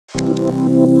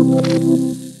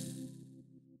Holy.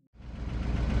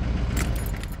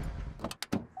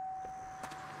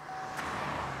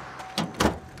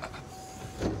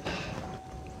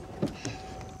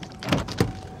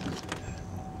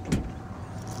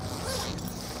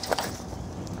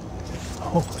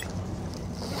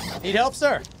 Need help,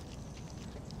 sir?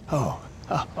 Oh,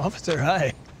 officer,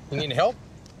 hi. You need help?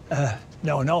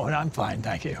 No, I'm fine,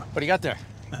 thank you. What do you got there?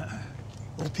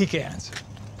 Well, pecans.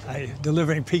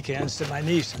 Delivering pecans to my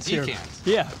niece. Pecans?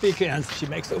 Yeah, pecans. She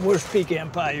makes the worst pecan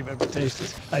pie you've ever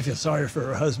tasted. I feel sorry for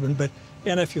her husband,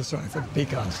 and I feel sorry for the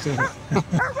pecans, too.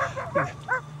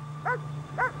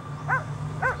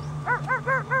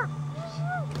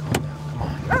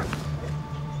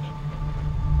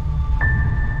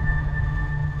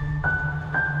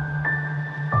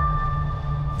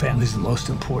 Family's the most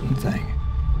important thing.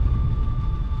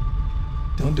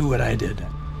 Don't do what I did.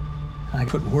 I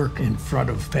put work in front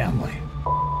of family.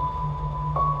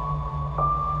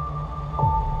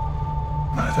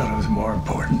 I thought it was more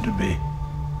important to be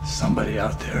somebody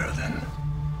out there than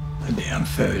the damn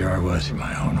failure I was in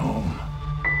my own home.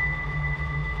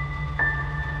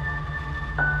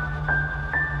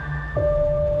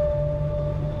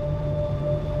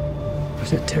 I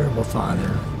was a terrible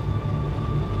father.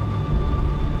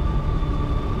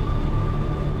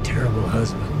 Terrible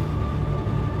husband.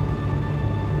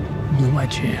 Blew my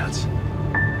chance.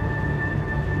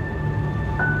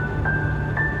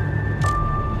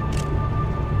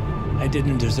 I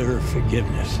didn't deserve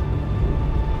forgiveness.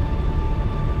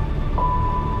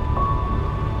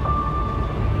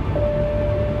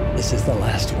 This is the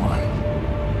last one.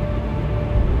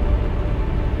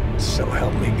 So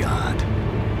help me God.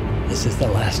 This is the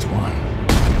last one.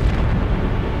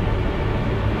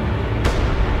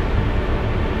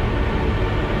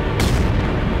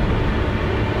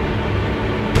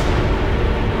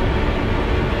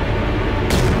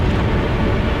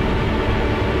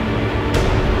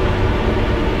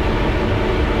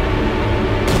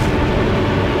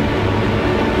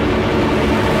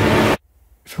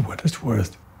 For what it's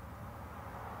worth,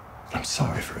 I'm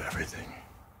sorry for everything.